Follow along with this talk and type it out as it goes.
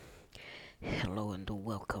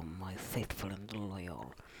welcome my faithful and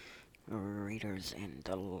loyal readers and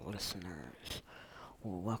listeners.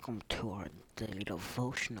 Welcome to our daily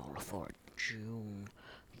devotional for June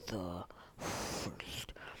the 1st.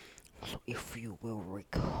 So, if you will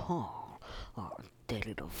recall, our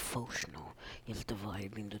daily devotional is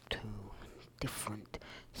divided into two different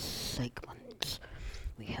segments.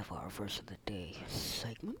 We have our verse of the day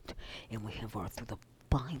segment, and we have our through the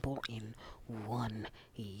Bible in 1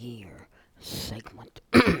 year segment.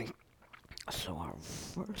 So our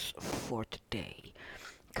verse for today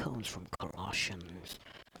comes from Colossians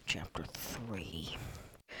chapter 3,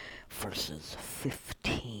 verses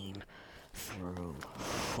 15 through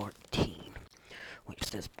 14, which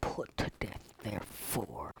says, "Put to death,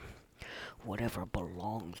 therefore, whatever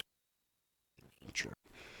belongs to nature,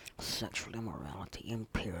 sexual immorality,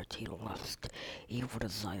 impurity, lust, evil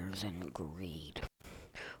desires, and greed,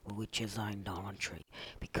 which is idolatry.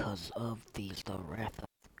 Because of these the wrath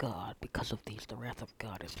of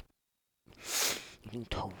God is." You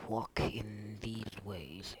need to walk in these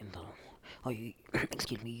ways in the or you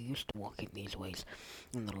excuse me, you used to walk in these ways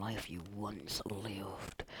in the life you once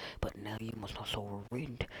lived, but now you must also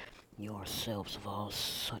rid yourselves of all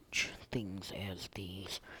such things as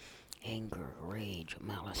these: anger, rage,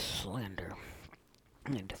 malice, slander,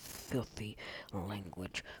 and filthy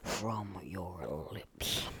language from your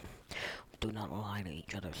lips. Do not lie to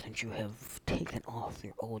each other, since you have taken off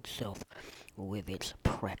your old self with its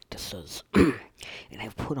practices, and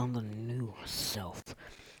have put on the new self,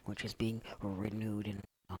 which is being renewed in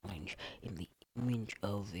knowledge in the image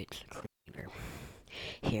of its creator.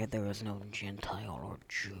 Here there is no Gentile or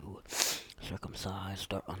Jew,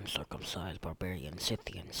 circumcised or uncircumcised, barbarian,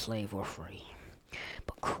 Scythian, slave or free,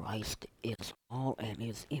 but Christ is all and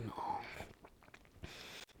is in all.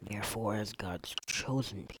 Therefore, as God's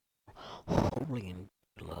chosen people, holy and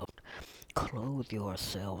beloved, clothe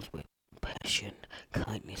yourselves with compassion,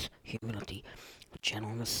 kindness, humility,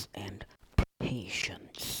 gentleness, and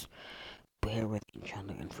patience. Bear with each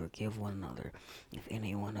other and forgive one another if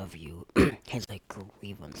any one of you has a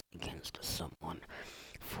grievance against someone.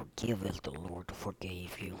 Forgive as the Lord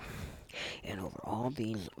forgave you. And over all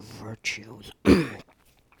these virtues,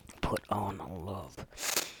 put on love,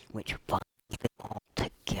 which binds them all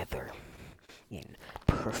together in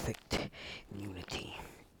perfect unity.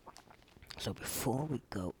 So before we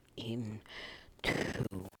go into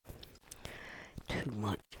too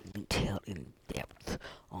much detail in depth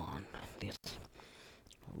on this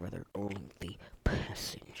rather lengthy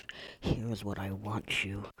passage, here's what I want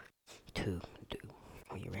you to do.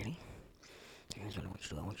 Are you ready? Here's what I want you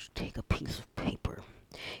to do. I want you to take a piece of paper,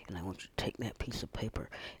 and I want you to take that piece of paper,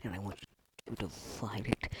 and I want you to divide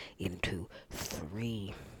it into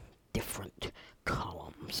three different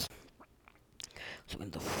columns. So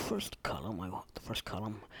in the first column, the first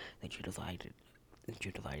column that you divided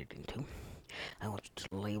into, I want you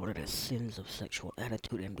to label it as sins of sexual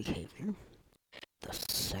attitude and behavior. The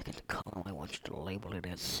second column, I want you to label it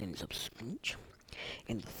as sins of speech.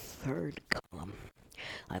 In the third column,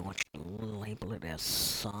 I want you to label it as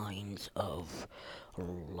signs of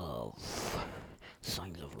love.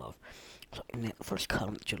 Signs of love. So in that first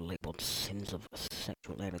column that you labeled sins of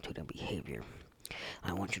sexual attitude and behavior,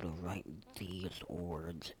 I want you to write these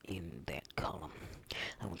words in that column.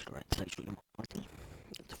 I want you to write sexual immorality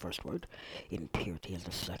as the first word, impurity as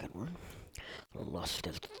the second word, lust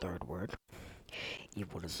as the third word,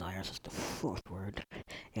 evil desires as the fourth word,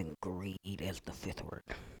 and greed as the fifth word.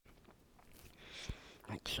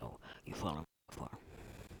 Right, so you follow me so far.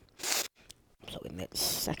 So in that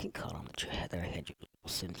second column that you had there, I had your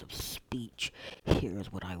sins of speech.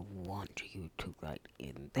 Here's what I want you to write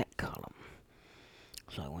in that column.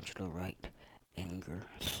 So I want you to write anger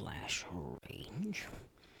slash rage.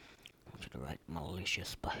 I want you to write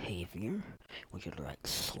malicious behavior. I want you to write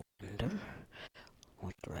slander. I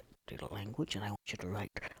want you to write dirty language. And I want you to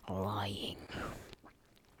write lying.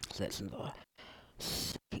 So that's in the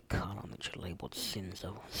second column that you labeled sins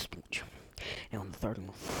of speech. Now in the third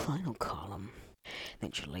and final column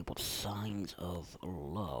that you labeled signs of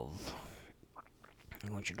love, I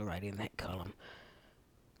want you to write in that column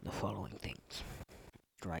the following things.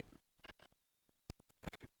 Write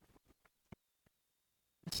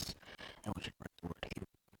this. I want you to write the word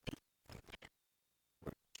humility,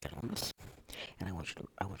 word gentleness, and I want you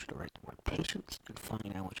to write the word patience, and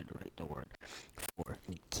finally I want you to write the word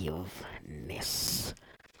forgiveness.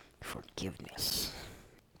 Forgiveness.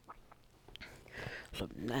 So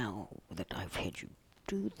now that I've had you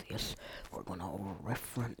do this, we're going to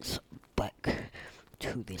reference back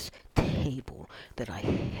to this table that I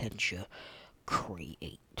had you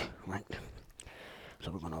create, right?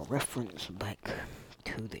 So we're going to reference back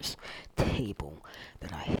to this table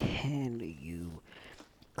that I had you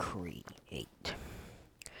create.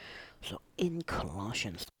 So in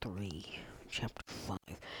Colossians 3, chapter 5,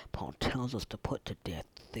 Paul tells us to put to death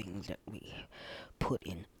things that we put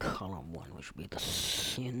in column 1, which would be the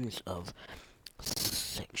sins of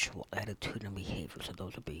sexual attitude and behavior. So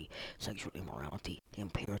those would be sexual immorality,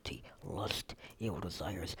 impurity, lust, evil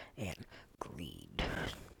desires, and greed.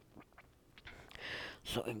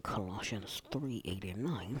 So in Colossians 3, 8 and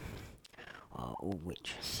 9,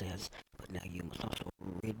 which says, "But now you must also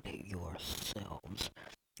rid yourselves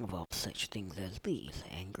of all such things as these: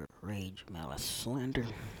 anger, rage, malice, slander,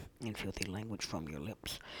 and filthy language from your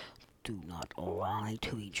lips. Do not lie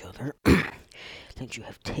to each other, since you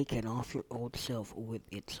have taken off your old self with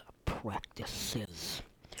its practices."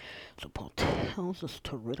 So Paul tells us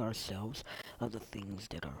to rid ourselves of the things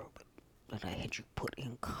that I had you put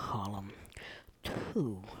in column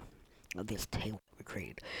 2 of this table we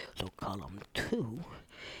created. So column 2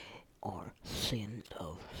 are sins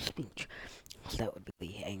of speech. So that would be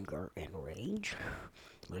the anger and rage,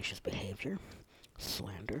 malicious behavior,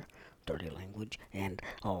 slander, dirty language, and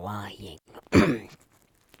lying. So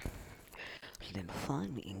then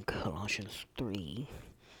finally in Colossians 3,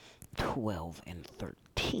 12 and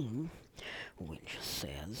 13, which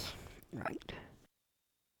says, right,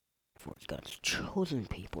 "For as God's chosen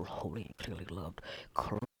people, holy and clearly loved,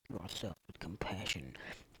 clothe yourself with compassion,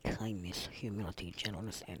 kindness, humility,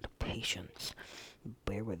 gentleness, and patience.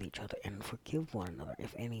 Bear with each other and forgive one another.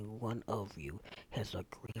 If any one of you has a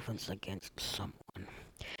grievance against someone,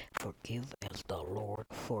 forgive as the Lord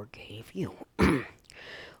forgave you."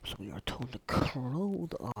 So we are told to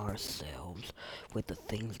clothe ourselves with the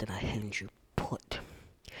things that I had you put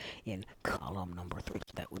in column number 3.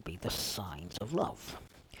 So that would be the signs of love.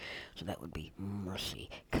 So that would be mercy,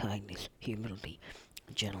 kindness, humility,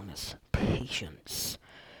 gentleness, patience,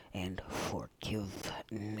 and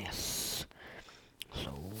forgiveness.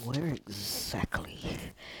 So where exactly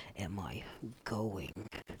am I going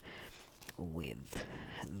with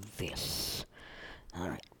this?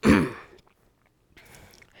 Alright.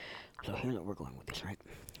 So here's where we're going with this, right?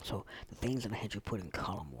 So the things that I had you put in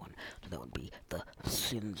column 1, so that would be the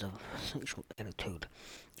sins of sexual attitude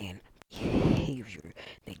and behavior.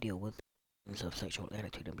 They deal with sins of sexual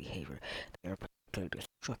attitude and behavior. They are particularly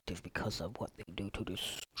destructive because of what they do to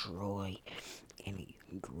destroy any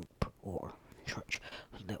group or church.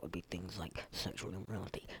 So that would be things like sexual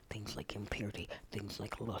immorality, things like impurity, things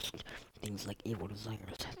like lust, things like evil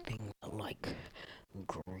desires, things like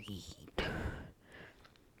greed.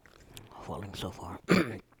 Falling so far.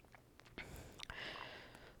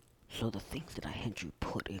 So the things that I had you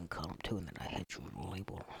put in column 2 and that I had you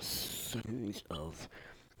label sins of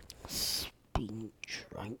speech,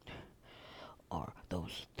 right, are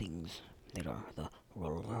those things that are the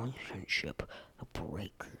relationship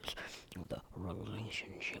breakers, the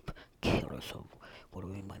relationship killers. So what do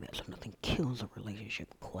we mean by that? So nothing kills a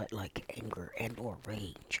relationship quite like anger and or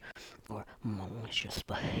rage or malicious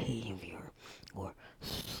behavior or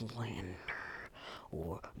slander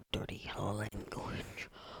or dirty language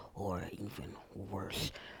or even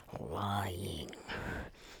worse, lying.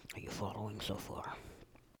 Are you following so far?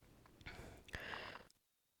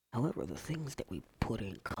 However, the things that we put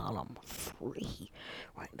in column 3,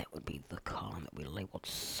 right, that would be the column that we labeled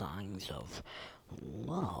signs of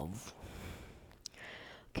love,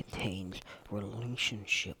 contains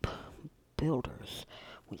relationship builders,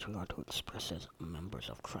 which we are to express as members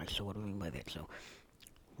of Christ. So what do we mean by that? So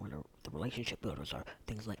the relationship builders are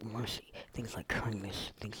things like mercy, things like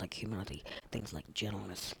kindness, things like humility, things like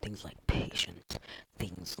gentleness, things like patience,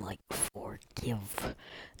 things like forgiveness.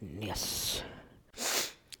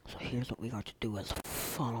 So here's what we are to do as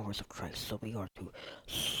followers of Christ. So we are to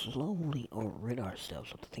slowly rid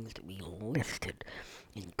ourselves of the things that we listed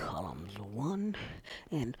in columns 1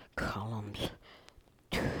 and columns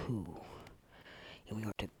 2. And we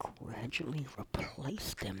are to gradually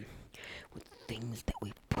replace them with things that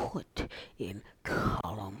we put in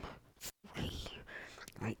column 3.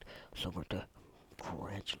 Right? So we're to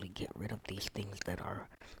gradually get rid of these things that are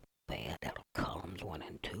bad out of columns 1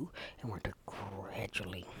 and 2, and we're to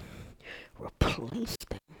gradually replace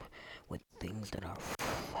them with things that are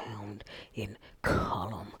found in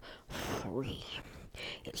column 3.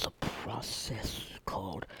 It's a process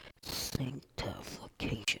called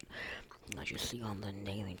sanctification. As you see on the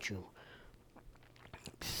day that you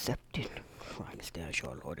accepted Christ as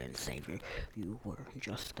your Lord and Savior, you were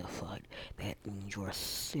justified. That means your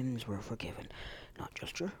sins were forgiven. Not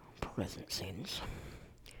just your present sins,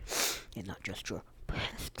 and not just your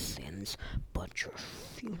past sins, but your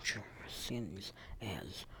future sins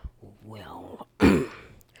as well.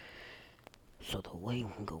 So the way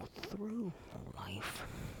we go through life,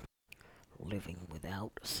 living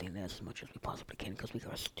without sin as much as we possibly can, because we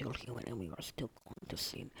are still human and we are still going to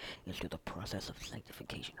sin, is through the process of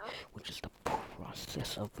sanctification, which is the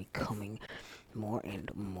process of becoming more and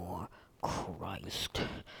more Christ-like.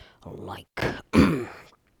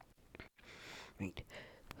 Right?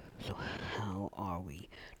 So how are we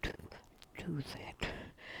to do that?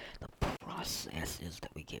 The process is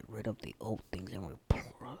that we get rid of the old things and the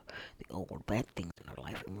old bad things in our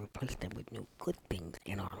life and replace them with new good things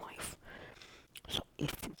in our life. So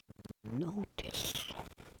if you notice,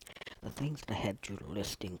 the things that I had you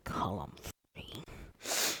list in column 3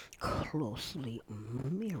 closely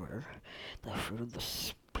mirror the fruit of the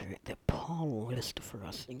Spirit that Paul lists for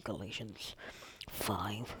us in Galatians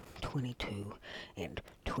 5:22 and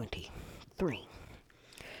 23.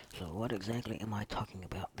 So what exactly am I talking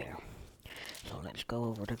about there? So let's go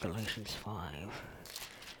over to Galatians 5,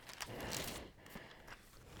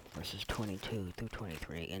 verses 22 through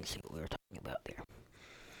 23 and see what we're talking about there.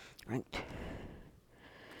 Right?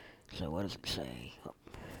 So what does it say? Oh,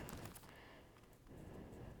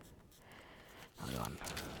 hold on.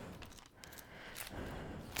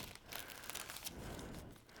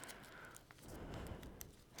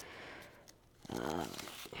 Uh,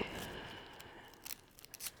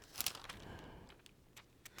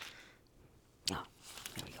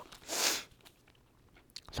 there we go.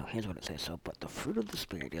 So here's what it says. So, but the fruit of the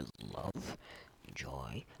Spirit is love,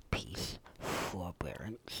 joy, peace,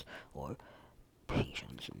 forbearance, or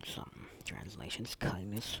patience in some translations,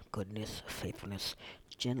 kindness, goodness, faithfulness,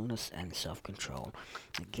 gentleness, and self-control.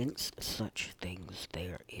 Against such things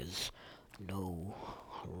there is no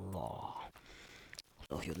law.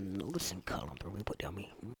 So if you notice in column 3, we put down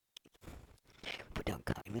kindness, we put down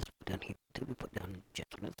humility, we put down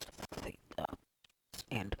gentleness, faith,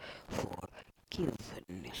 and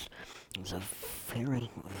forgiveness. There's a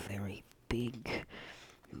very, very big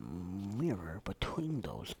mirror between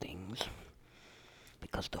those things,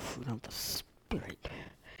 because the fruit of the Spirit,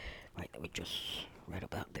 right, that we just read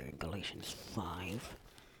about there in Galatians 5,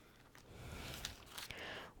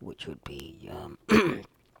 which would be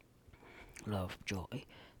love, joy,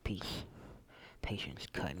 peace, patience,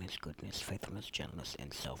 kindness, goodness, faithfulness, gentleness,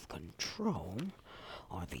 and self-control,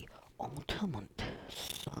 are the ultimate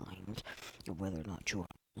signs of whether or not you are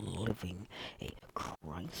living a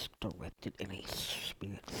Christ-directed and a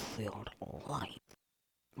Spirit-filled life,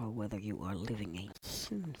 or whether you are living a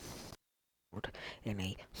sin-filled and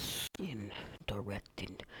a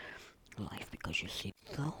sin-directed life. Because you see,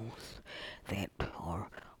 those that are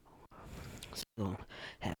still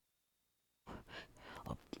have,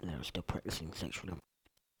 that are still practicing sexual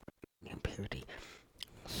impurity,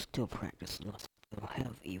 still practice lust, still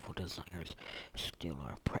have evil desires, still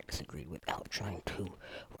are practicing greed without trying to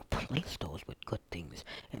replace those with good things,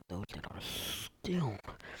 and those that are still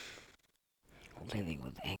living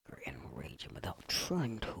with anger and rage and without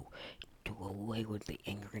trying to do away with the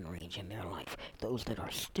anger and rage in their life, those that are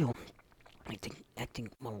still acting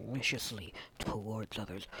maliciously towards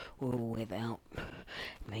others, or without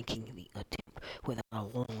making the attempt, without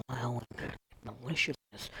allowing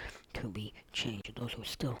maliciousness to be changed, those who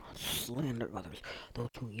still slander others, those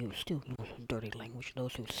who still use dirty language,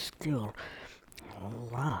 those who still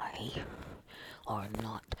lie, are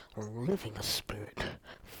not living a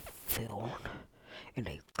Spirit-filled and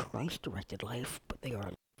a Christ-directed life, but they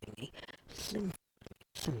are living a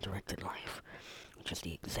sin-directed life, which is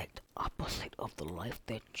the exact opposite of the life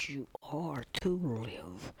that you are to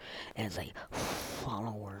live as a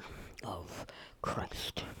follower of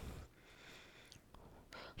Christ.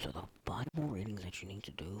 So the Bible readings that you need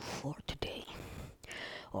to do for today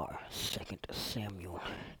are 2 Samuel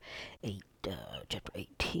 8, chapter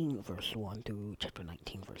 18, verse 1 through chapter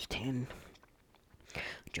 19, verse 10,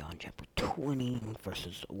 John chapter 20,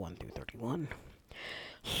 verses 1 through 31,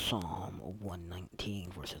 Psalm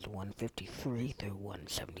 119, verses 153 through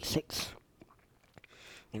 176,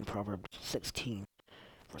 and Proverbs 16,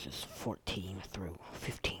 verses 14 through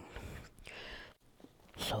 15.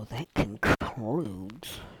 So that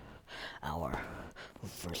concludes our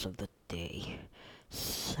verse of the day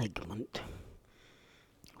segment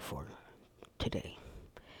for today,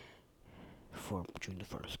 for June the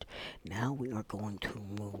 1st. Now we are going to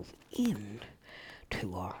move in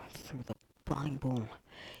to our Through the Bible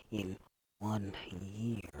in 1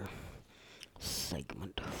 Year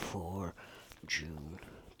segment for June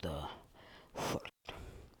the 1st.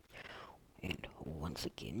 And once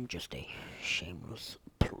again, just a shameless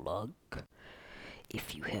plug.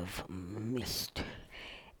 If you have missed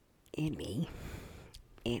any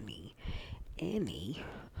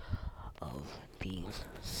of these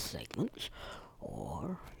segments,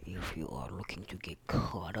 if you are looking to get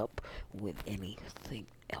caught up with anything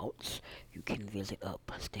else, you can visit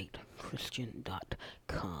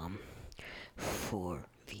upstatechristian.com for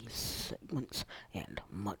these segments and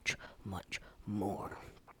much, much more.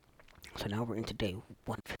 So now we're into day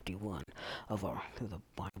 151 of our Through the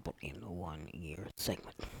Bible in 1 Year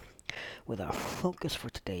segment, with our focus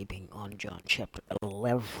for today being on John chapter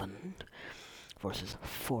 11, verses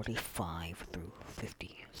 45 through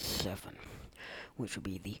 57, which will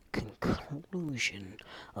be the conclusion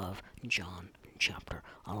of John chapter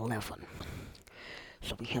 11.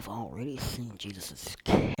 So we have already seen Jesus'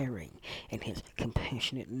 caring and his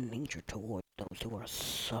compassionate nature toward those who are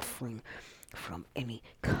suffering from any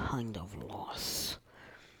kind of loss.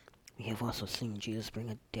 We have also seen Jesus bring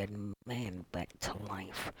a dead man back to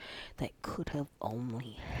life. That could have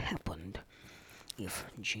only happened if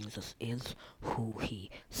Jesus is who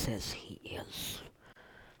he says he is.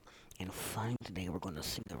 And finally today we're going to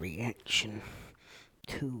see the reaction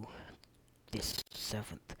to this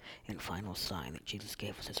seventh and final sign that Jesus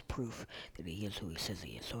gave us as proof that he is who he says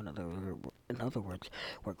he is. So in other words,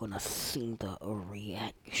 we're going to see the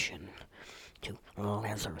reaction to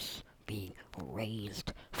Lazarus being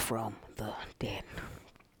raised from the dead.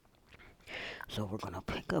 So we're going to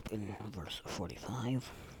pick up in verse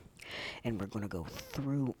 45, and we're going to go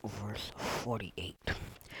through verse 48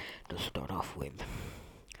 to start off with,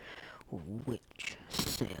 which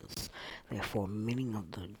says, "Therefore many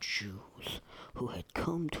of the Jews who had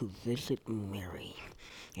come to visit Mary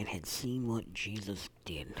and had seen what Jesus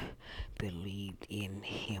did believed in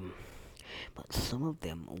him. But some of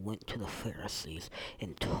them went to the Pharisees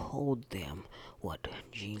and told them what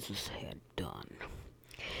Jesus had done.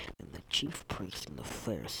 And the chief priests and the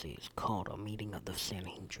Pharisees called a meeting of the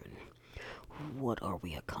Sanhedrin. 'What are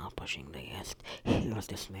we accomplishing?' they asked. 'Here is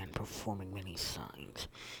this man performing many signs.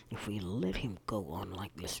 If we let him go on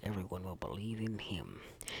like this, everyone will believe in him.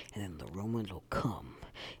 And then the Romans will come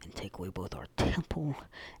and take away both our temple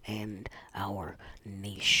and our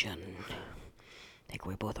nation.'" Take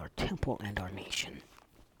away both our temple and our nation.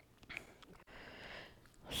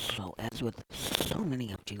 So, as with so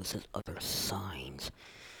many of Jesus' other signs,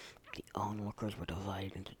 the onlookers were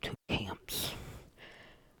divided into two camps.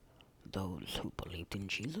 Those who believed in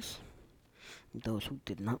Jesus, those who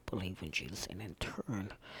did not believe in Jesus, and in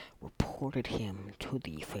turn reported him to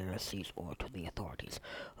the Pharisees or to the authorities,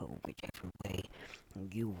 whichever way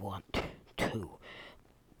you want to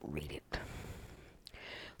read it.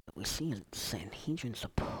 We see that the Sanhedrin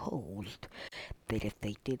supposed that if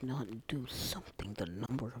they did not do something, the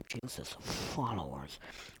number of Jesus' followers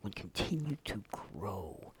would continue to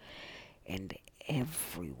grow, and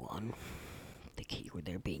everyone, the key word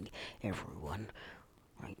there being everyone,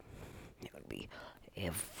 right? It would be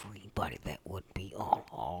everybody. That would be all.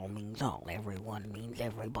 All means all. Everyone means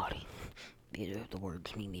everybody. The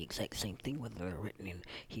words mean the exact same thing, whether they're written in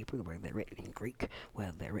Hebrew, whether they're written in Greek,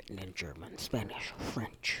 whether they're written in German, Spanish,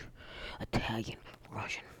 French, Italian,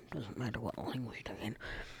 Russian. Doesn't matter what language they're in.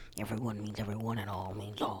 Everyone means everyone, and all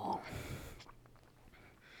means all.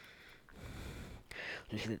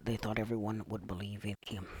 They thought everyone would believe in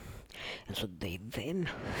him. And so they then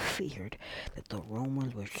feared that the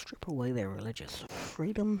Romans would strip away their religious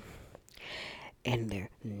freedom and their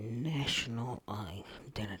national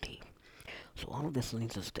identity. So all of this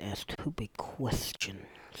leads us to ask two big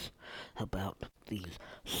questions about these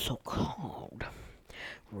so-called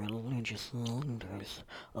religious leaders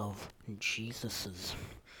of Jesus'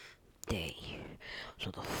 day.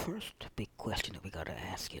 So the first big question that we gotta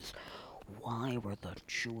ask is, why were the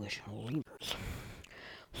Jewish leaders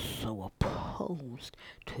so opposed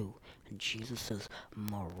to Jesus'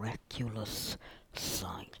 miraculous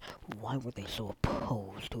signs? Why were they so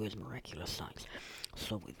opposed to his miraculous signs?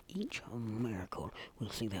 So with each miracle,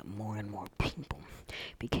 we'll see that more and more people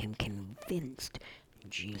became convinced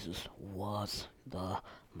Jesus was the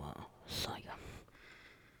Messiah.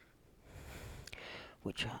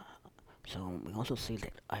 So we also see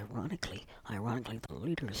that ironically, the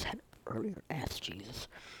leaders had earlier asked Jesus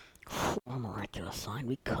for a miraculous sign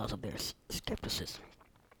because of their skepticism.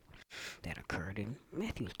 That occurred in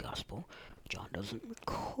Matthew's Gospel. John doesn't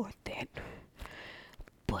record that,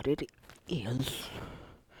 but it is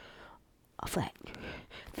a fact.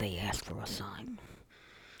 They asked for a sign.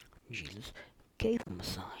 Jesus gave them a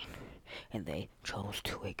sign, and they chose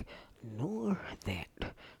to ignore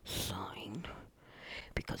that sign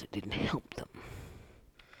because it didn't help them.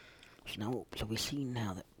 So we see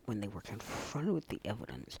now that when they were confronted with the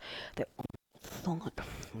evidence, their only thought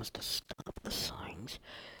was to stop the signs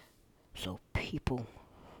so people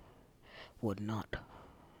would not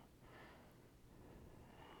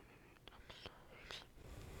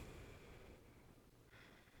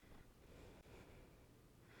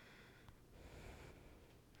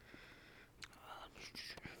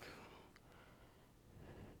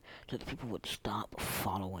so that people would stop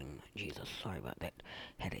following Jesus. Sorry about that.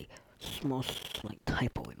 Had a small slight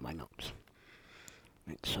typo in my notes.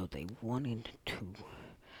 Right, so they wanted to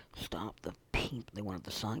stop the people. They wanted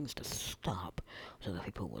the signs to stop, so that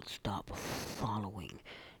people would stop following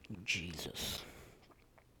Jesus.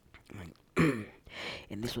 Right.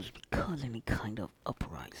 And this was because any kind of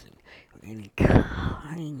uprising or any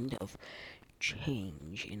kind of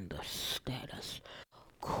change in the status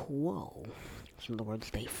quo. So in other words,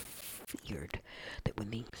 they feared that when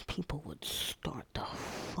these people would start to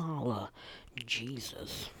follow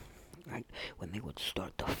Jesus, right, when they would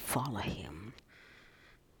start to follow him,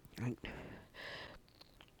 right,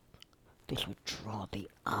 this would draw the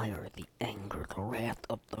ire, the anger, the wrath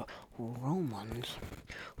of the Romans,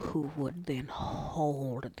 who would then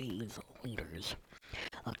hold these leaders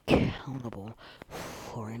accountable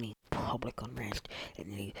for any public unrest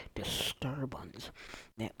and any disturbance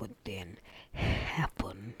that would then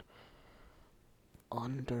happen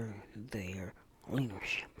under their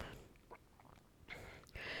leadership.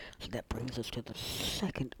 So that brings us to the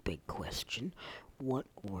second big question. What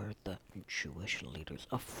were the Jewish leaders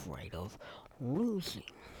afraid of losing?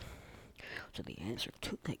 So the answer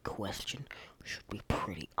to that question should be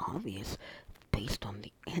pretty obvious based on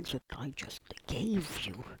the answer that I just gave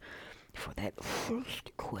you for that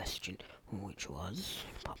first question, which was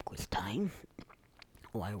pop quiz time.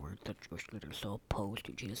 Why were the Jewish leaders so opposed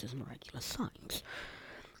to Jesus' miraculous signs?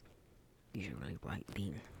 You should really write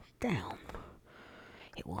these down.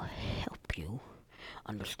 It will help you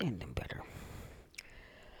understand them better.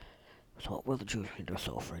 So what were the Jewish leaders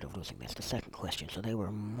so afraid of losing? That's the second question. So they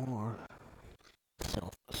were more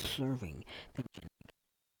self-serving than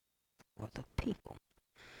for the people,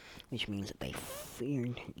 which means that they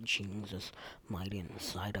feared Jesus might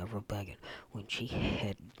incite a rebellion, which he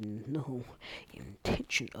had no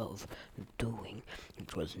intention of doing,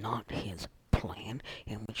 which was not his plan,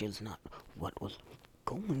 and which is not what was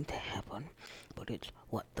going to happen, but it's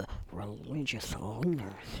what the religious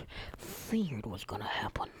leaders feared was going to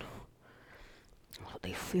happen. What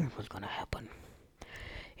they feared was going to happen.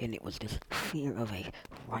 And it was this fear of a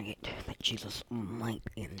riot that Jesus might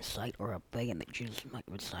incite, or a rebellion that Jesus might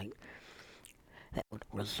incite, that would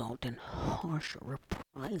result in harsh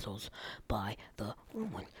reprisals by the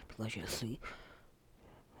Romans. Because you see,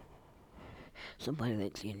 somebody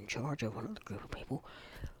that's in charge of another group of people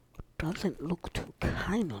doesn't look too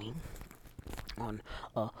kindly on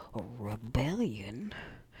a rebellion,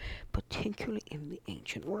 particularly in the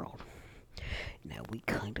ancient world. Now, we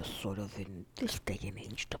kind of sort of in this day and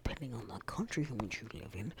age, depending on the country in which you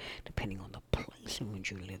live in, depending on the place in which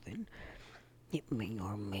you live in, it may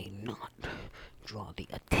or may not draw the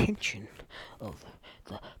attention of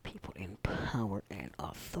the people in power and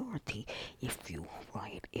authority if you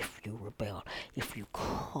riot, if you rebel, if you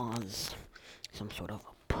cause some sort of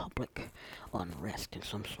public unrest and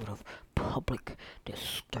some sort of public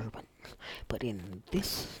disturbance. But in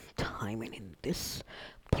this time and in this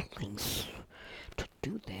place, to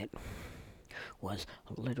do that was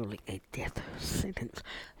literally a death sentence,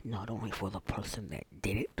 not only for the person that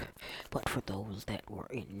did it, but for those that were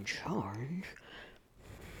in charge.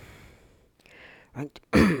 Right?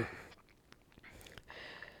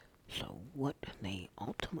 So what they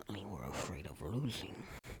ultimately were afraid of losing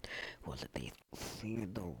was that they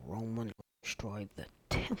feared the Romans would destroy the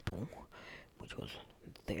temple, which was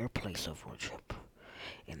their place of worship,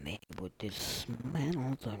 and they would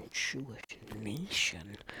dismantle the Jewish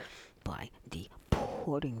nation by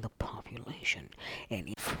deporting the population. And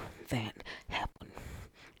if that happened,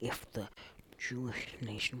 if the Jewish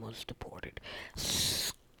nation was deported,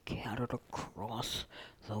 scattered across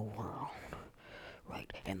the world,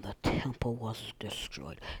 right, and the temple was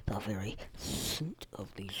destroyed, the very seat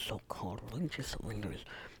of these so-called religious leaders'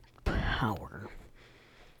 power,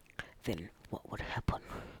 then what would happen?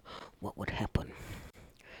 What would happen?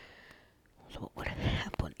 So what would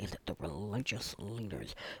happen is that the religious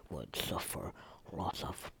leaders would suffer loss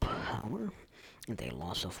of power and a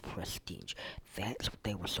loss of prestige. That's what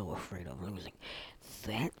they were so afraid of losing.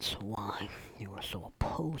 That's why they were so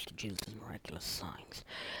opposed to Jesus' miraculous signs.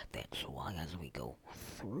 That's why as we go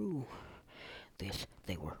through this,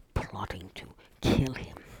 they were plotting to kill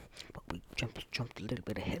him. But we jumped a little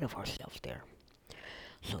bit ahead of ourselves there.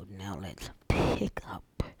 So now let's pick up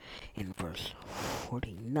in verse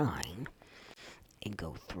 49 and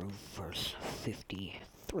go through verse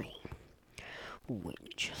 53,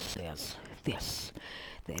 which says this.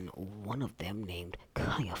 Then one of them, named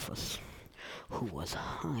Caiaphas, who was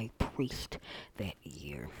high priest that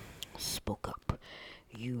year, spoke up.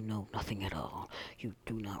 You know nothing at all. You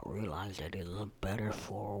do not realize that it is better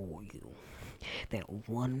for you that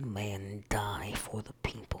one man die for the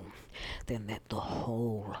people than that the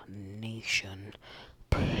whole nation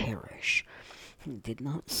perish. He did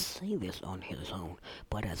not say this on his own,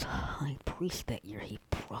 but as high priest that year he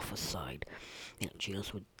prophesied that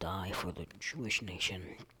Jesus would die for the Jewish nation,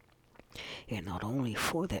 and not only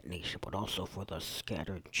for that nation, but also for the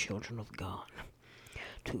scattered children of God,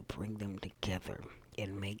 to bring them together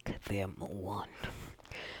and make them one.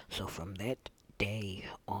 So from that day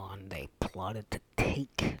on, they plotted to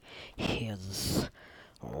take his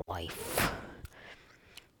life.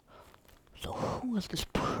 So who is this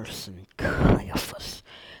person, Caiaphas,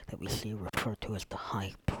 that we see referred to as the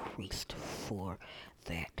high priest for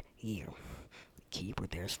that year? Keeper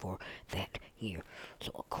there's for that year.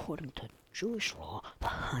 So according to Jewish law, the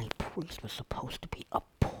high priest was supposed to be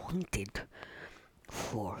appointed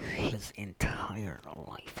for his entire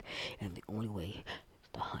life. And the only way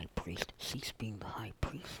the high priest ceased being the high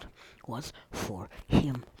priest was for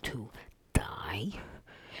him to die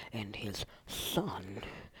and his son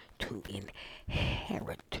to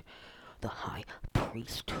inherit the high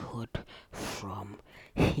priesthood from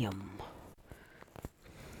him.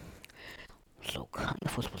 So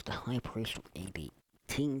Caiaphas was the high priest from AD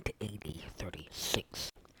 18 to AD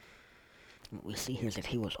 36. What we see here is that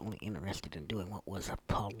he was only interested in doing what was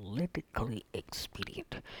politically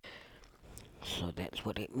expedient. So that's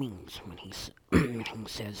what it means when he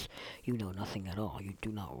says, you know nothing at all. You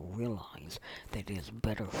do not realize that it is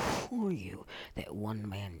better for you that one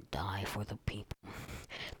man die for the people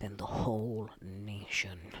than the whole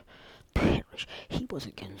nation perish. He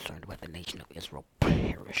wasn't concerned about the nation of Israel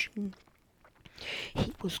perishing.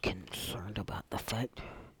 He was concerned about the fact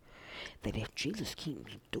that if Jesus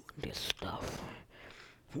keeps doing this stuff,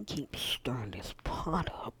 he keeps stirring this pot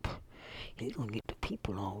up, he's going to get the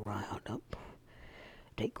people all riled up.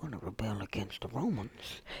 They're going to rebel against the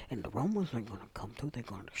Romans, and the Romans are going to come through. They're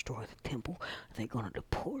going to destroy the temple. They're going to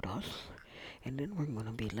deport us, and then we're going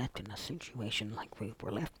to be left in a situation like we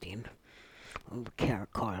were left in. We were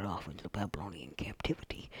carted off into the Babylonian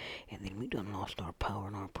captivity, and then we done lost our power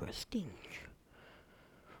and our prestige.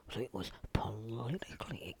 So it was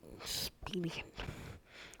politically expedient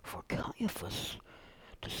for Caiaphas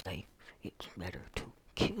to say it's better to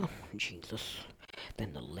kill Jesus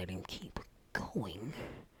than to let him keep going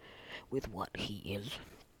with what he is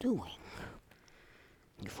doing.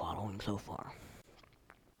 You following so far?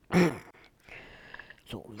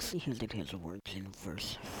 So what we see here is that his words in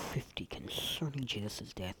verse 50 concerning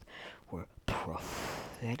Jesus' death were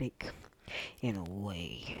prophetic in a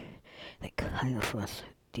way that Caiaphas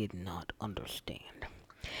did not understand.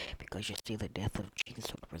 Because you see, the death of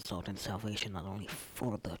Jesus would result in salvation not only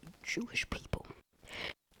for the Jewish people,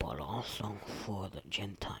 but also for the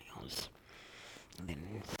Gentiles. And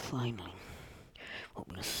then finally, what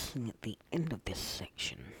we'll see at the end of this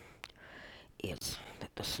section is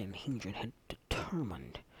that the Sanhedrin had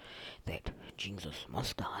determined that Jesus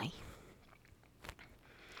must die,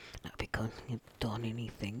 not because he had done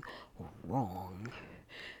anything wrong,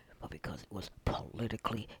 but because it was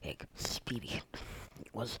politically expedient.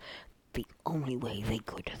 It was the only way they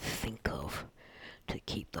could think of to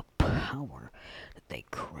keep the power that they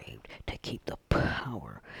craved, to keep the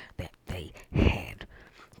power that they had.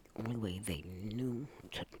 The only way they knew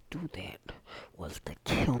to do that was to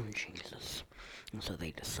kill Jesus. And so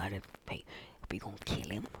they decided, hey, we're going to kill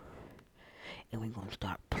him, and we're going to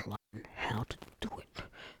start plotting how to do it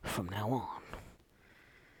from now on.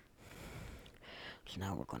 So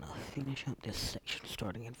now we're going to finish up this section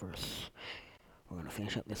starting at we're going to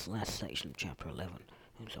finish up this last section of chapter 11.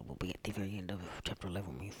 And so we'll be at the very end of chapter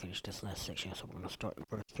 11 when we finish this last section. So we're going to start in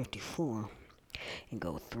verse 54 and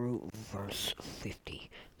go through verse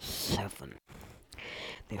 57.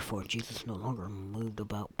 Therefore Jesus no longer moved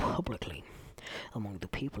about publicly among the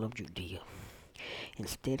people of Judea.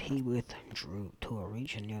 Instead he withdrew to a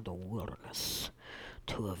region near the wilderness,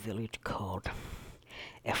 to a village called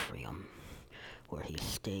Ephraim, where he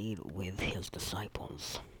stayed with his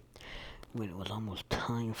disciples. When it was almost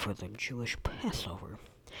time for the Jewish Passover,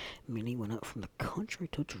 many went up from the country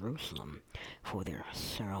to Jerusalem for their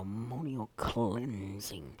ceremonial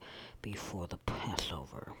cleansing before the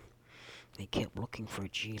Passover. They kept looking for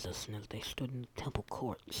Jesus, and as they stood in the temple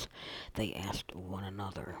courts, they asked one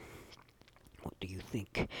another, "What do you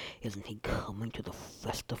think? Isn't he coming to the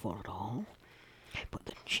festival at all?" But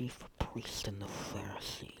the chief priests and the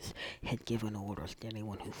Pharisees had given orders that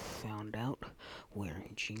anyone who found out where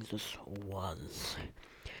Jesus was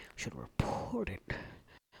should report it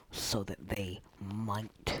so that they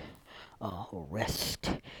might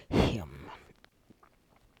arrest him.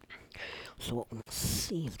 So what we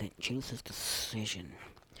see is that Jesus' decision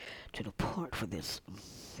to depart for this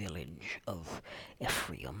village of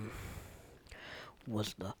Ephraim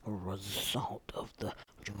was the result of the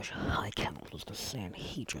Jewish High Councils, the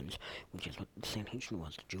Sanhedrins, which is what the Sanhedrin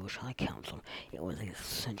was, the Jewish High Council. It was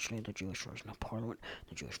essentially the Jewish version of Parliament,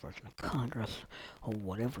 the Jewish version of Congress, or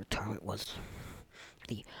whatever term it was,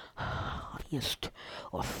 the highest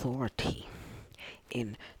authority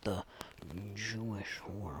in the Jewish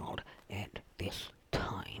world at this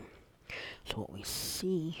time. So what we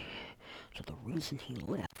see, so the reason he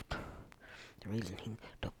left, the reason he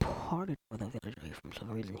departed for the village of Ephraim, so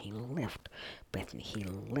the reason he left Bethany, he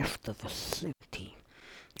left the vicinity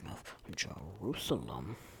of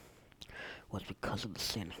Jerusalem, was because of the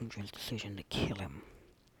Sanhedrin's decision to kill him.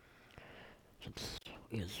 So this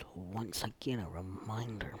is once again a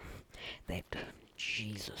reminder that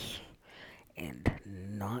Jesus and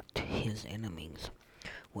not his enemies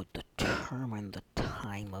would determine the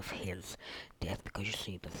time of his death, because you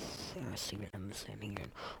see, the Pharisees and the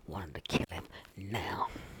Sanhedrin wanted to kill him now.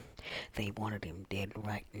 They wanted him dead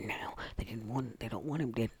right now. They don't want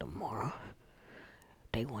him dead tomorrow.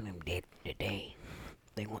 They want him dead today.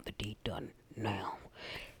 They want the deed done now.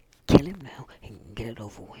 Kill him now and get it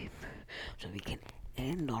over with, so we can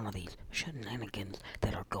end all of these shenanigans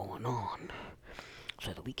that are going on,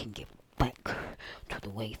 so that we can get back to the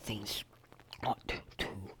way things ought to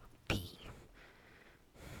be.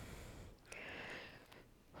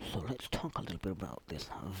 So let's talk a little bit about this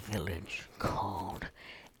village called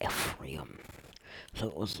Ephraim. So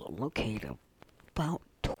it was located about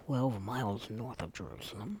 12 miles north of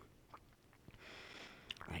Jerusalem.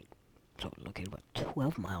 Right? So located about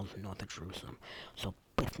 12 miles north of Jerusalem. So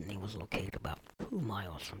Bethany was located about 2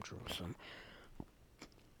 miles from Jerusalem,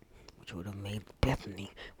 which would have made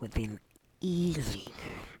Bethany within easy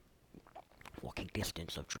walking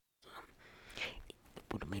distance of Jerusalem. It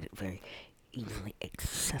would have made it very easily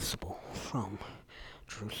accessible from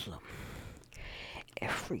Jerusalem.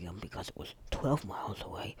 Ephraim, because it was 12 miles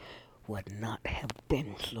away, would not have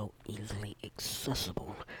been so easily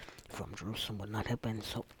accessible from Jerusalem, would not have been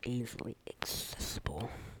so easily accessible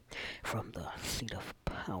from the seat of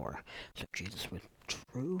power. So Jesus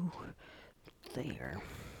withdrew there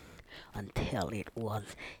until it was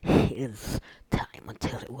his time,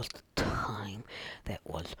 until it was the time that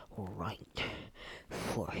was right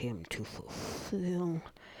for him to fulfill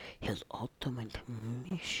his ultimate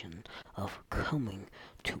mission of coming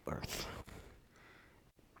to earth.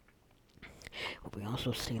 But we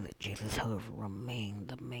also see that Jesus, however, remained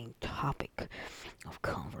the main topic of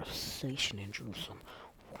conversation in Jerusalem.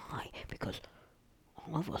 Why? Because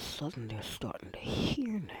all of a sudden they're starting to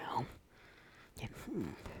hear now that,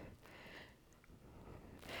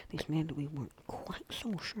 this man that we weren't quite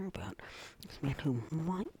so sure about, this man who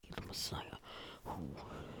might be the Messiah, who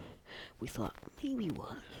we thought maybe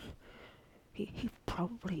was, he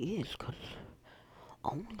probably is, because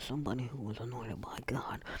only somebody who was anointed by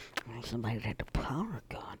God, only somebody that had the power of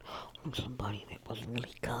God, only somebody that was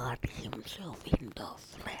really God himself in the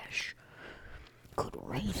flesh, could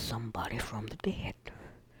raise somebody from the dead.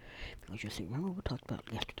 Because you see, remember we talked about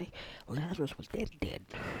yesterday, Lazarus was dead.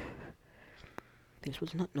 This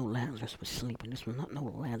was not no Lazarus was sleeping. This was not no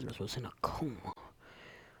Lazarus was in a coma.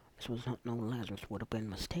 This was not no Lazarus would have been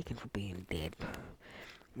mistaken for being dead.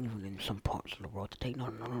 Even in some parts of the world today.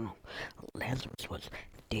 No. Lazarus was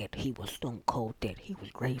dead. He was stone cold dead. He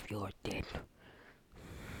was graveyard dead.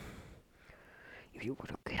 If you were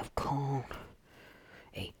to have called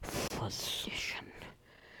a physician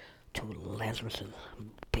to Lazarus'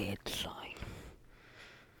 bedside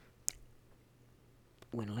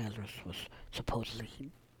when Lazarus was supposedly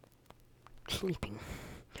sleeping,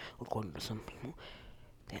 according to some people,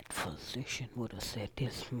 that physician would have said,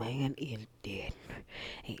 this man is dead.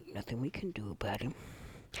 Ain't nothing we can do about him.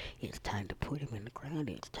 It's time to put him in the ground.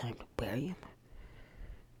 It's time to bury him.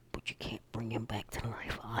 But you can't bring him back to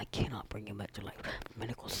life. I cannot bring him back to life.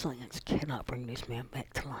 Medical science cannot bring this man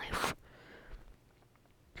back to life.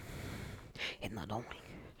 And not only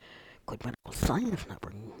could medical science not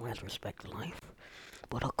bring Lazarus back to life,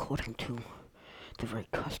 but according to the very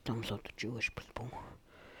customs of the Jewish people,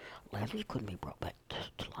 Lazarus couldn't be brought back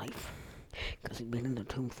to life because he'd been in the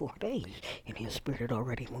tomb 4 days and his spirit had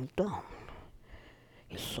already moved on.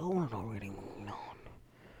 His soul had already moved on.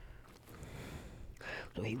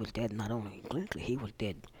 So he was dead not only physically, he was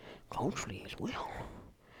dead culturally as well.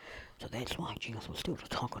 So that's why Jesus was still the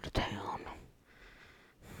talk of the town.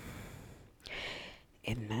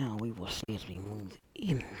 And now we will see as we move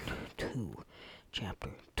into chapter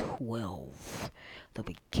 12, the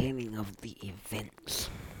beginning of the events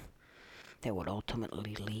that would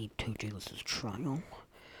ultimately lead to Jesus' trial,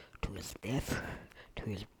 to his death, to to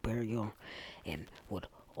his burial, and would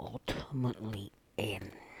ultimately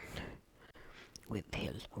end with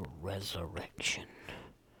his resurrection,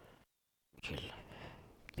 which is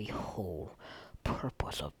the whole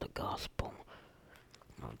purpose of the Gospel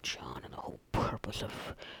of John and the whole purpose of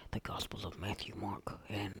the Gospels of Matthew, Mark,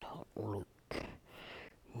 and Luke,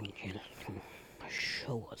 which is to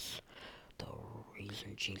show us the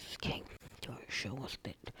reason Jesus came, to show us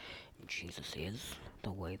that Jesus is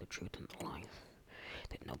the way, the truth, and the life,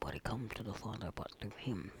 that nobody comes to the Father but through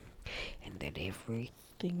him, and that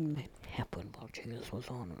everything that happened while Jesus was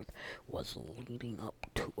on earth was leading up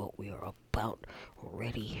to what we are about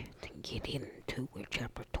ready to get into with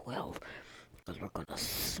chapter 12, because we're gonna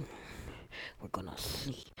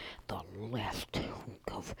see the last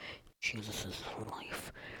week of Jesus'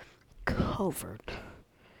 life covered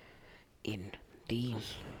in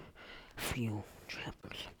these few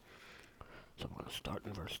chapters. So we're gonna start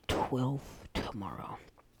in verse 12 tomorrow.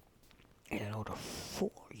 And in order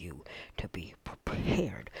for you to be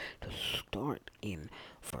prepared to start in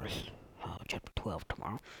verse chapter 12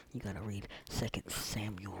 tomorrow, you gotta read 2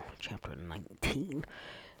 Samuel chapter 19,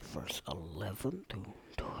 verse 11 through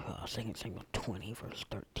 2 Samuel 20, verse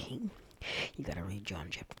 13. You gotta read John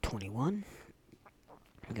chapter 21.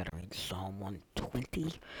 You gotta read Psalm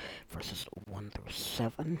 120, verses 1 through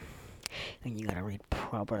 7. And you gotta read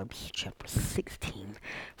Proverbs chapter 16,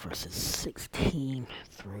 verses 16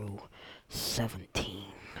 through 17.